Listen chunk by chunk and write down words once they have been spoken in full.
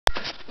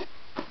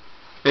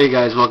Hey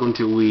guys, welcome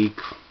to week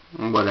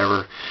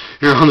whatever.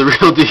 You're on the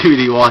Real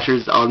DVD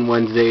Watchers on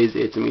Wednesdays.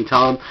 It's me,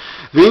 Tom.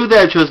 The movie that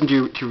I've chosen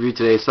to review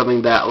today is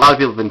something that a lot of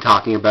people have been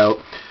talking about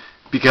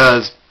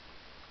because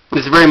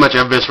it's very much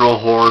a visceral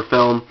horror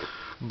film.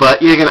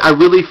 But yet again, I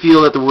really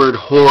feel that the word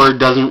horror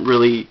doesn't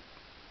really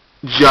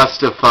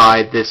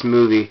justify this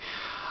movie.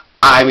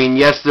 I mean,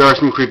 yes, there are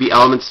some creepy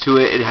elements to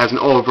it. It has an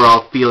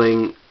overall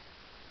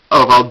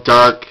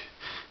dark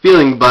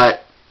feeling, but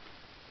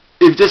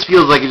it just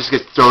feels like it just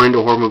gets thrown into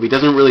a horror movie. It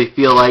doesn't really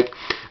feel like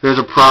there's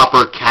a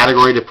proper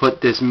category to put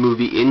this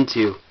movie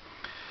into.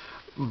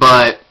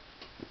 But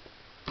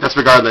that's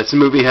regardless. The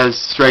movie has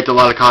striked a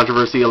lot of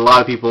controversy. A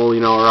lot of people,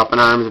 are up in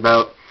arms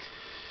about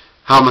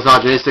how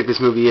misogynistic this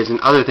movie is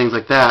and other things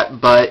like that.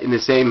 But in the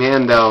same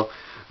hand, though,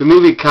 the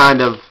movie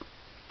kind of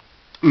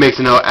makes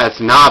a note as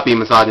to not be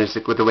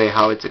misogynistic with the way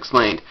how it's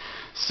explained.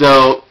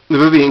 So the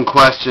movie in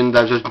question that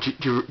I was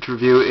just to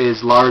review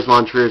is Lars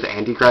von Trier's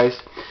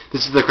Antichrist.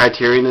 This is the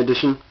Criterion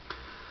edition.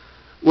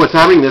 What's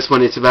happening in this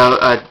one? It's about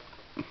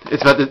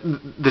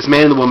this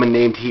man and the woman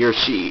named he or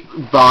she.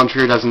 Von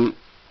Trier doesn't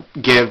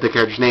give the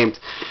characters' names,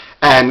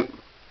 and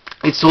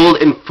it's told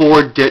in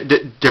 4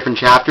 different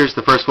chapters.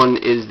 The first one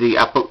is the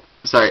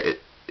it's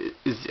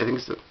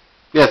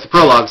the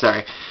prologue.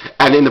 Sorry,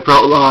 and in the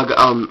prologue,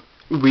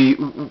 we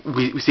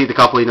see the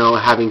couple,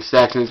 having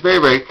sex, and it's very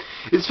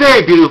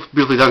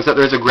beautifully done. Except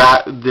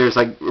there's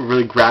like a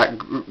really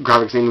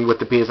graphic scene with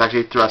the penis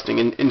actually thrusting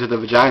into the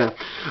vagina,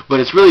 but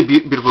it's really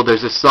beautiful.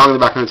 There's this song in the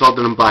background. It's all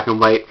done in black and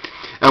white,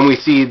 and we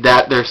see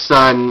that their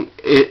son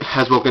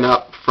has woken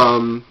up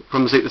from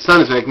the sleep. The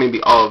son is like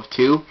maybe all of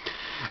 2,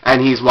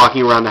 and he's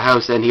walking around the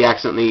house, and he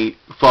accidentally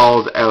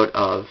falls out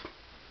of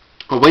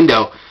a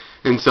window,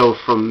 and so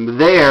from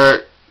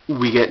there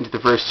we get into the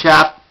first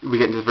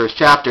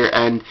chapter,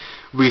 and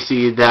we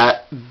see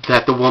that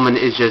the woman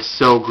is just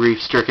so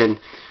grief-stricken,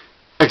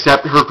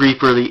 except her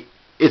grief really,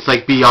 it's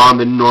like beyond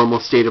the normal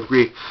state of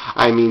grief.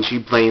 I mean, she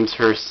blames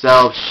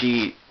herself,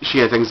 she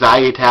has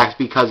anxiety attacks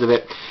because of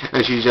it,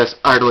 and she's just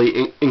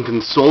utterly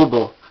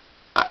inconsolable.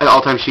 At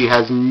all times, she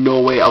has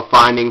no way of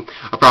finding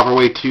a proper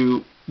way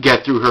to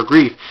get through her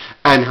grief.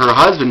 And her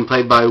husband,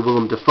 played by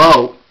Willem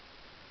Dafoe,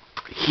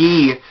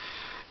 he's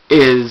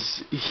a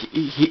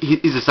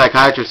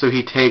psychiatrist, so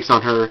he takes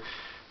on her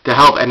to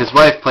help, and his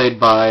wife, played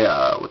by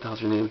what the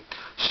hell's her name,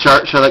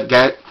 Charlotte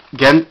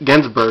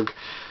Gainsbourg,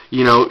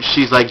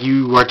 she's like,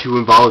 you are too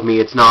involved with me.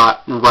 It's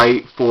not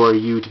right for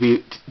you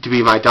to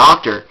be my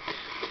doctor.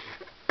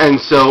 And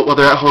so while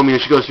they're at home,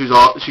 she goes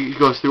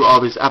through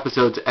all these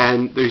episodes,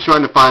 and they're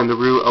trying to find the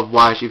root of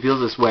why she feels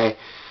this way.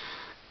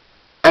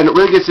 And it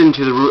really gets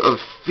into the root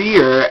of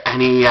fear,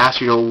 and he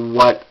asks her,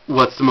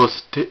 what's the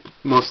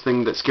most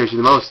thing that scares you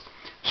the most?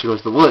 She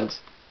goes, the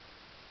woods.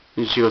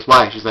 And she goes,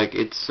 why? She's like,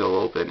 it's so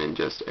open and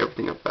just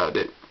everything about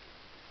it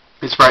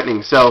is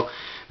frightening. So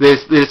they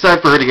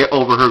decide for her to get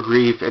over her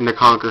grief and to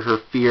conquer her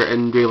fear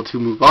and be able to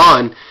move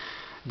on.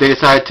 They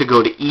decide to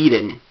go to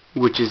Eden,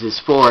 which is this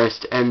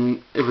forest,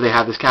 and if they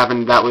have this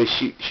cabin, that way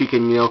she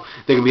can,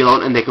 they can be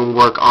alone and they can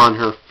work on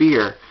her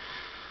fear.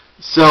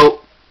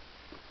 So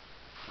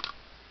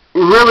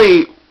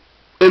really,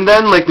 and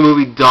then the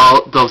movie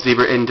delves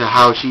deeper into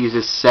how she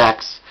uses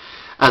sex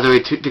as a way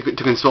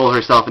to console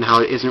herself, and how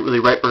it isn't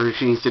really right for her.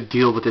 She needs to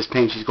deal with this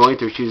pain she's going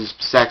through. She uses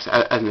sex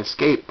as an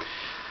escape.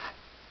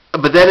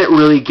 But then it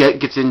really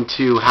gets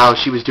into how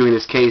she was doing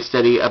this case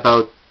study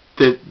about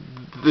the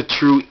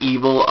true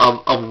evil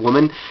of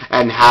women,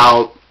 and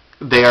how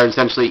they are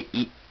essentially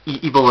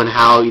evil, and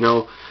how,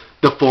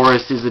 the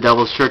forest is the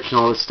devil's church and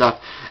all this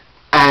stuff.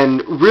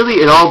 And really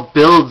it all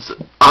builds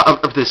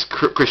up of this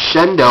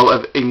crescendo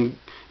of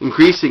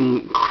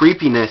increasing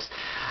creepiness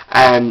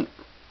and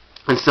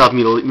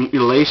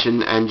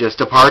self-mutilation and just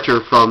departure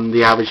from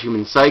the average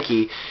human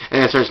psyche,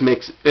 and it starts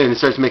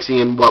mixing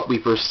in what we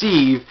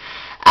perceive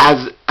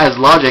as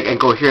logic and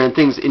coherent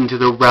things into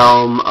the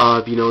realm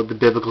of the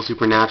biblical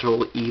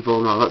supernatural evil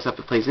and all that stuff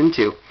it plays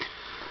into.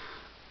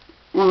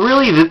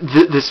 Really,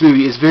 this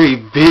movie is very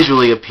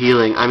visually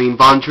appealing. I mean,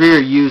 Von Trier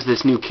used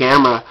this new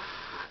camera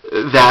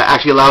that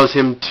actually allows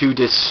him to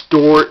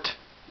distort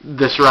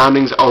the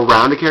surroundings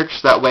around a character,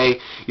 so that way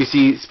you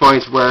see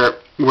points where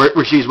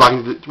she's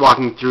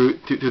walking through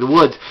the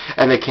woods,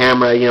 and the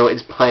camera,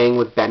 is playing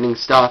with bending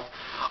stuff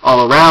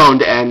all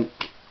around, and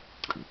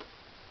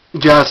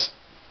just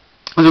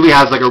the movie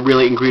has a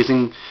really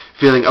increasing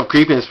feeling of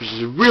creepiness, which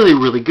is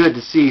really good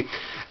to see.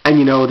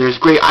 And there's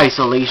great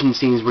isolation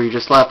scenes where you're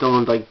just left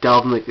alone,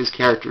 delving this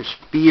character's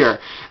fear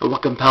and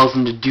what compels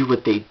them to do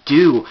what they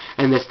do,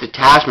 and this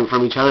detachment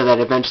from each other that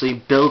eventually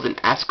builds and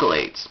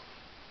escalates.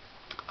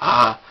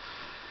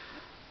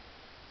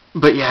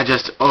 But yeah,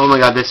 just, oh my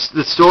god,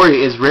 the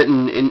story is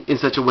written in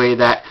such a way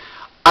that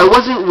I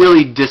wasn't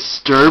really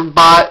disturbed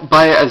by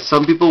it as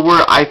some people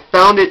were. I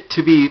found it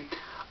to be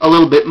a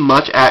little bit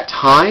much at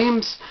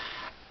times.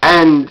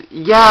 And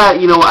yeah,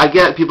 I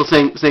get people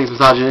saying it's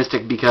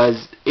misogynistic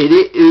because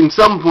In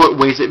some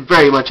ways, it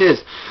very much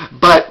is.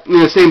 But in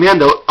the same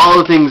hand, though, all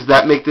the things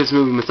that make this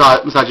movie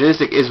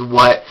misogynistic is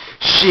what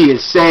she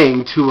is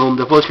saying to Willem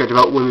Dafoe's character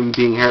about women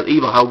being inherently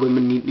evil, how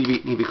women need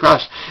to be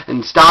crushed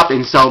and stopped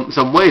in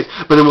some ways.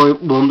 But then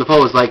Willem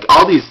Dafoe is like,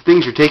 all these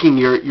things you're taking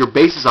your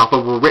basis off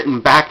of were written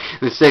back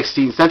in the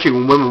 16th century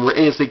when women were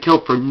innocently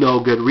killed for no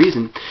good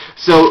reason.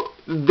 So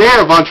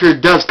there, Von Trier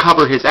does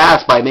cover his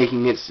ass by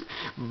making it,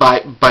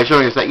 by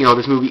showing us that, you know,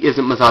 this movie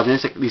isn't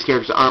misogynistic, these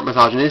characters aren't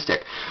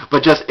misogynistic,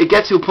 but just, it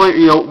gets to a point,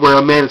 you know, where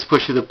a man is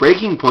pushed to the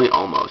breaking point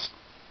almost,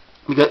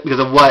 because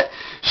of what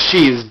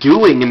she is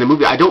doing in the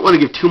movie. I don't want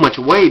to give too much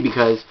away,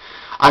 because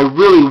I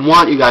really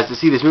want you guys to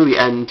see this movie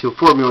and to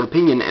form your own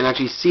opinion and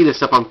actually see this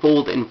stuff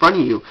unfold in front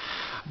of you.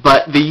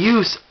 But the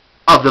use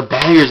of the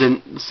bangers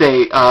in,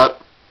 say,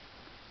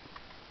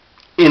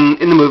 in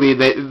the movie,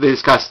 they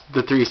discuss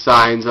the 3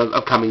 signs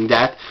of coming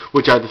death,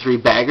 which are the 3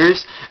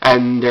 beggars,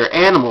 and they're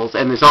animals,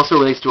 and this also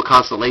relates to a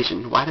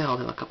constellation. Why the hell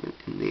did I look up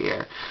in the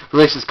air? It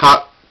relates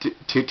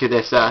to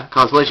this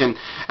constellation,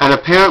 and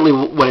apparently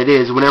what it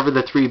is, whenever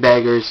the 3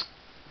 beggars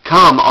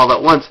come all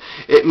at once,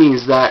 it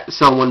means that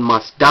someone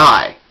must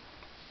die.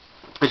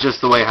 It's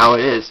just the way how it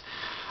is.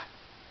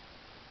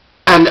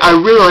 And I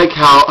really like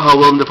how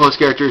Willem Dafoe's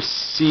character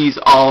sees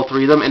all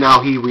 3 of them and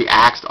how he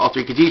reacts to all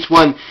 3, because each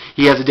one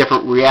he has a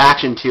different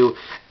reaction to,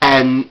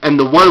 and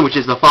the one, which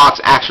is the fox,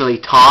 actually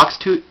talks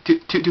to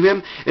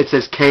him. It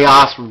says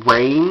chaos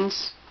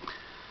reigns,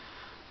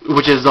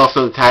 which is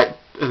also I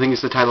think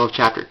it's the title of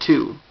chapter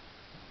 2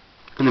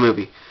 in the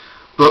movie.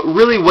 But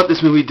really what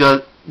this movie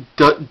does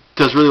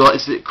really well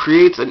is it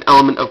creates an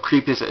element of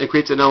creepiness, it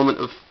creates an element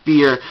of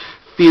fear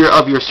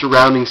of your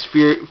surroundings,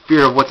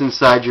 fear of what's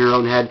inside your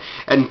own head,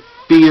 and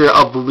fear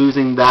of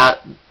losing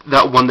that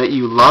one that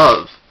you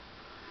love,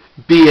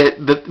 be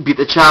it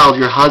the child,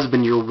 your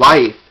husband, your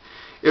wife.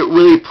 It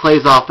really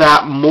plays off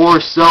that more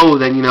so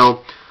than, you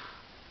know,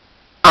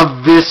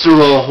 a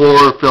visceral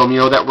horror film, you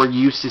know, that we're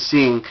used to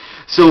seeing.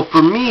 So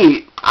for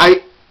me,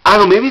 I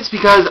don't know, maybe it's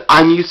because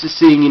I'm used to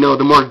seeing, you know,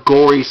 the more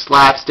gory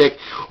slapstick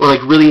or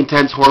like really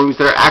intense horror movies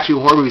that are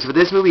actually horror movies. But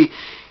this movie,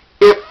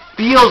 it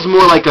feels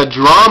more like a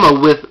drama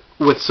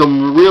with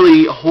some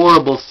really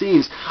horrible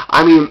scenes.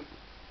 I mean,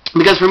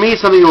 because for me,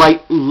 something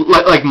like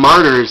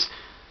Martyrs,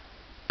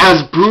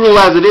 as brutal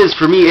as it is,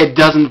 for me, it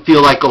doesn't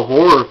feel like a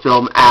horror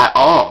film at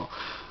all.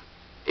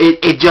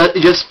 It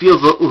just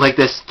feels like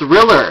this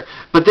thriller.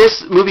 But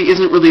this movie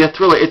isn't really a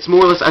thriller. It's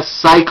more or less a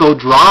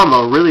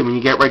psychodrama, really, when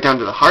you get right down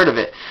to the heart of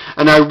it.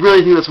 And I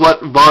really think that's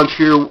what Von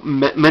Trier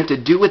meant to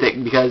do with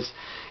it, because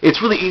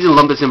it's really easy to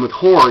lump this in with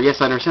horror. Yes,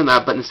 I understand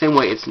that, but in the same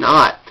way, it's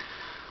not.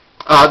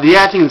 The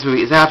acting in this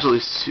movie is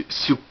absolutely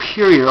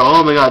superior.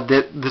 Oh my god,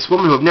 this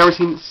woman who I've never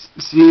seen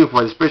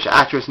before, this British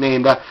actress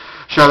named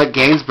Charlotte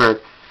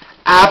Gainsbourg,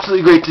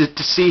 absolutely great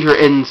to see her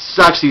in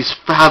such these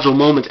fragile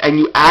moments, and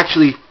you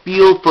actually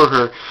feel for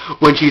her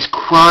when she's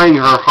crying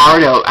her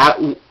heart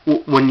out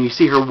when you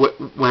see her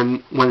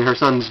when her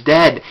son's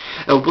dead,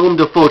 and Willem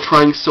Dafoe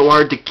trying so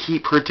hard to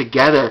keep her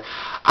together.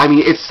 I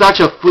mean, it's such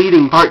a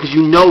fleeting part because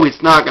you know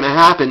it's not going to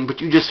happen,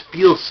 but you just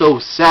feel so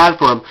sad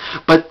for him.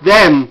 But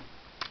then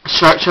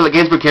Charlotte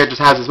Gainsbourg character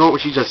has this moment where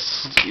she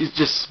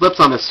just slips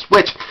on a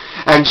switch,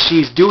 and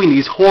she's doing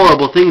these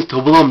horrible things to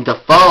Willem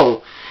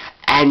Dafoe,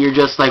 and you're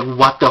just like,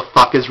 what the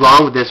fuck is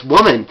wrong with this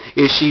woman?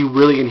 Is she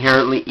really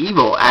inherently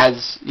evil,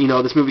 as, you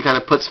know, this movie kind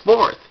of puts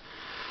forth?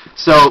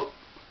 So,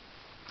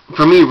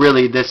 for me,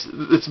 really, this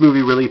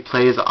movie really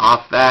plays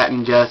off that,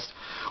 and just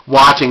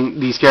watching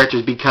these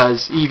characters,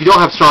 because if you don't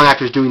have strong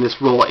actors doing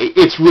this role,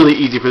 it's really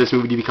easy for this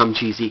movie to become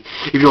cheesy.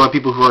 If you don't have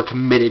people who are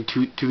committed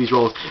to these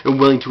roles and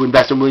willing to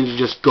invest and willing to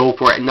just go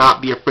for it and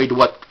not be afraid of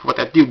what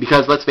they do,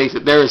 because let's face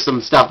it, there is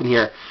some stuff in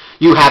here.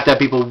 You have to have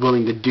people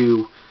willing to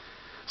do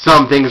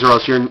some things, or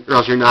else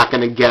you're not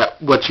going to get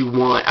what you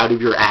want out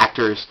of your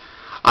actors.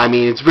 I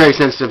mean, it's very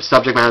sensitive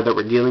subject matter that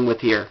we're dealing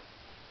with here.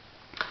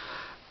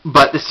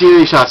 But the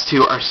scenery shots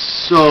too are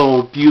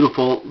so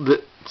beautiful.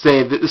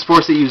 Say this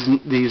forest they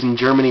use in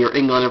Germany or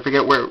England, I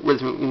forget where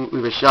this movie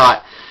was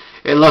shot.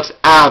 It looks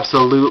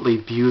absolutely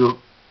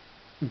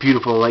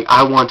beautiful. Like,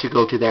 I want to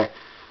go to there.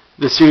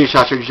 The scenery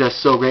shots are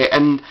just so great,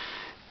 and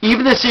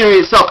even the scenery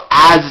itself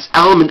adds this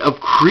element of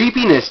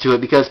creepiness to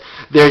it, because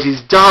there's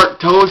these dark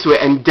tones to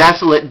it and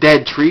desolate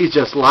dead trees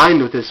just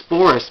lined with this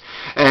forest,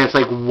 and it's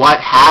like, what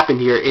happened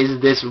here? Is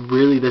this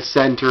really the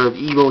center of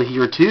evil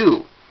here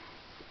too?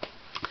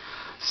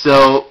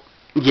 So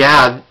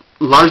yeah,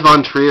 Lars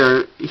von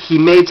Trier, he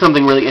made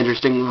something really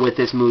interesting with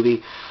this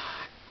movie.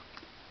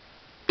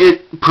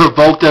 It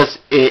provoked us,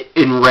 it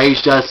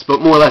enraged us, but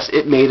more or less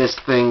it made us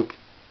think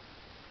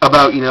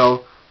about, you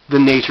know, the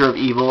nature of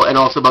evil, and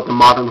also about the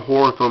modern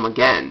horror film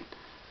again.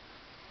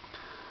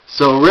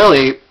 So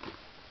really,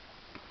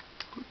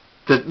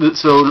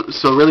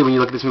 so really, when you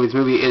look at this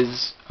movie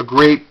is a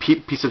great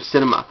piece of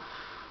cinema.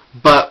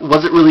 But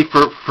was it really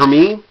for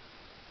me?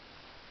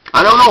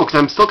 I don't know, because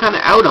I'm still kind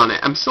of out on it.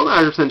 I'm still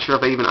not 100% sure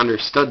if I even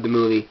understood the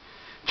movie.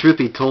 Truth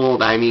be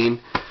told, I mean,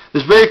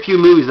 there's very few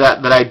movies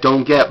that I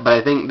don't get, but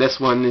I think this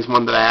one is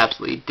one that I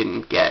absolutely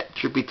didn't get.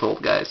 Truth be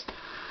told, guys.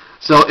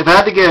 So if I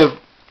had to give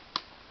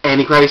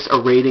Antichrist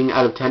a rating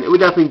out of 10, it would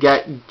definitely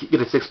get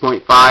a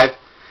 6.5.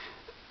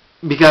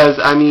 Because,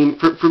 I mean,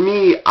 for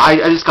me, I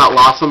just got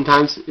lost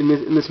sometimes in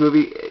this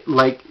movie.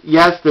 Like,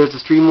 yes, there's a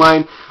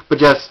streamline, but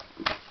just,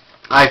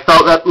 I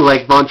felt that,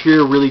 like, Von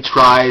Trier really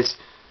tries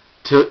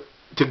to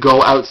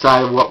go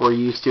outside of what we're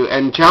used to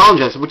and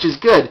challenge us, which is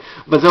good,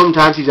 but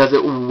sometimes he does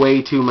it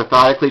way too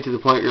methodically to the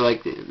point you're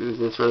like, is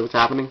this really what's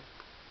happening?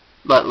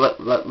 But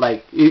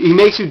like, he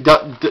makes you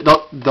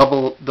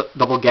double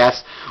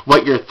guess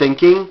what you're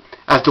thinking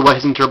as to what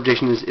his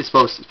interpretation is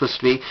supposed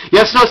to be.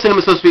 Yes, no, cinema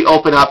is supposed to be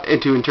open up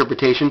into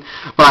interpretation,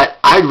 but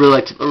I'd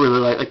really like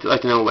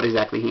to know what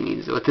exactly he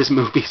means with this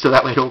movie, so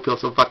that way I don't feel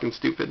so fucking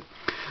stupid.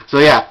 So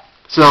yeah.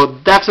 So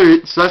that's a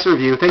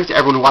review. Thanks to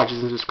everyone who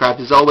watches and subscribes.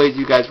 As always,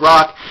 you guys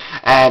rock,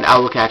 and I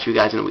will catch you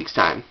guys in a week's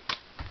time.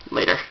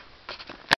 Later.